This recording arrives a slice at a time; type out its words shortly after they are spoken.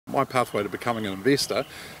My pathway to becoming an investor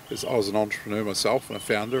is I was an entrepreneur myself and a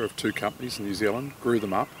founder of 2 companies in New Zealand, grew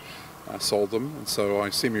them up, sold them, and so I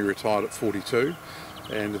semi-retired at 42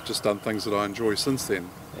 and have just done things that I enjoy since then.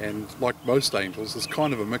 And like most angels, there's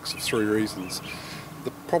kind of a mix of 3 reasons.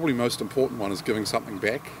 The probably most important one is giving something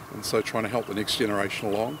back, and so trying to help the next generation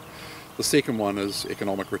along. The second one is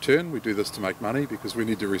economic return. We do this to make money because we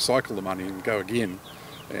need to recycle the money and go again.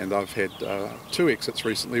 And I've had 2 exits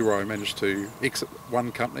recently where I managed to exit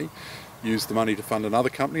one company, use the money to fund another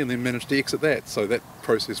company, and then managed to exit that. So that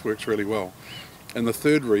process works really well. And the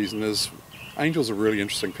third reason is angels are really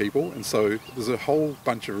interesting people, and so there's a whole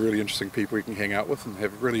bunch of really interesting people you can hang out with and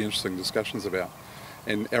have really interesting discussions about.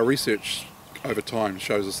 And our research over time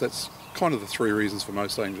shows us that's kind of the 3 reasons for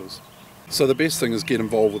most angels. So the best thing is get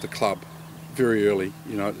involved with the club very early.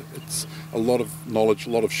 You know, it's a lot of knowledge, a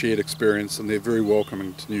lot of shared experience, and they're very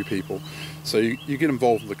welcoming to new people. So you get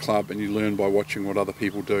involved with the club and you learn by watching what other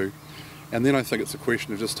people do. And then I think it's a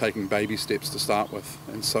question of just taking baby steps to start with.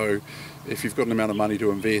 And so if you've got an amount of money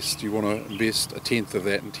to invest, you want to invest 1/10 of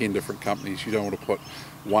that in 10 different companies. You don't want to put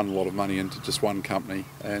one lot of money into just one company,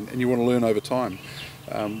 and you want to learn over time.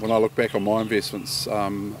 When I look back on my investments,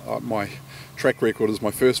 my track record is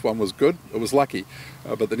my first one was good, it was lucky,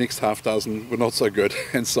 but the next half dozen were not so good,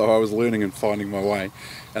 and so I was learning and finding my way.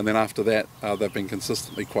 And then after that, they've been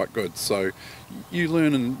consistently quite good. So you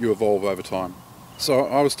learn and you evolve over time. So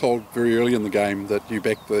I was told very early in the game that you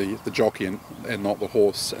back the jockey and not the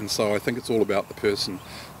horse, and so I think it's all about the person,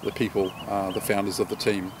 the people, the founders of the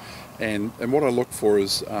team. And what I look for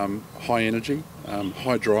is high energy,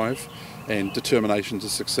 high drive, and determination to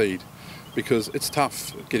succeed, because it's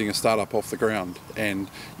tough getting a startup off the ground and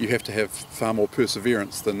you have to have far more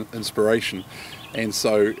perseverance than inspiration. And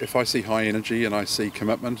so if I see high energy and I see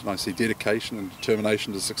commitment and I see dedication and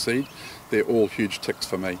determination to succeed, they're all huge ticks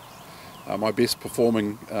for me. My best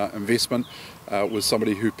performing investment was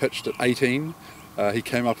somebody who pitched at 18. He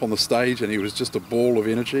came up on the stage and he was just a ball of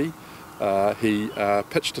energy. He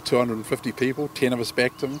pitched to 250 people, 10 of us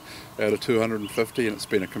backed him out of 250, and it's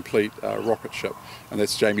been a complete rocket ship. And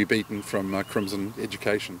that's Jamie Beaton from Crimson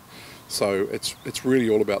Education. So it's really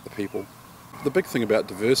all about the people. The big thing about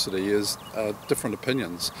diversity is different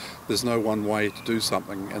opinions. There's no one way to do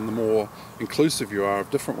something, and the more inclusive you are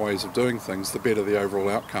of different ways of doing things, the better the overall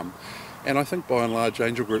outcome. And I think by and large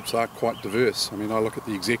angel groups are quite diverse. I mean, I look at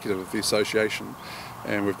the executive of the association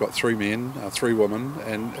and we've got 3 men, 3 women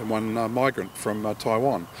and 1 migrant from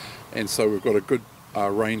Taiwan. And so we've got a good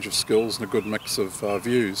range of skills and a good mix of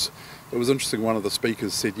views. It was interesting, one of the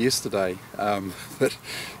speakers said yesterday that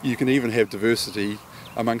you can even have diversity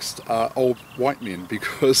amongst old white men,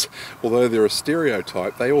 because although they're a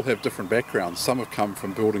stereotype, they all have different backgrounds. Some have come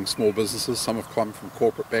from building small businesses, some have come from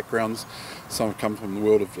corporate backgrounds, some have come from the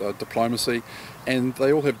world of diplomacy, and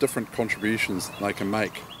they all have different contributions that they can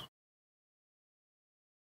make.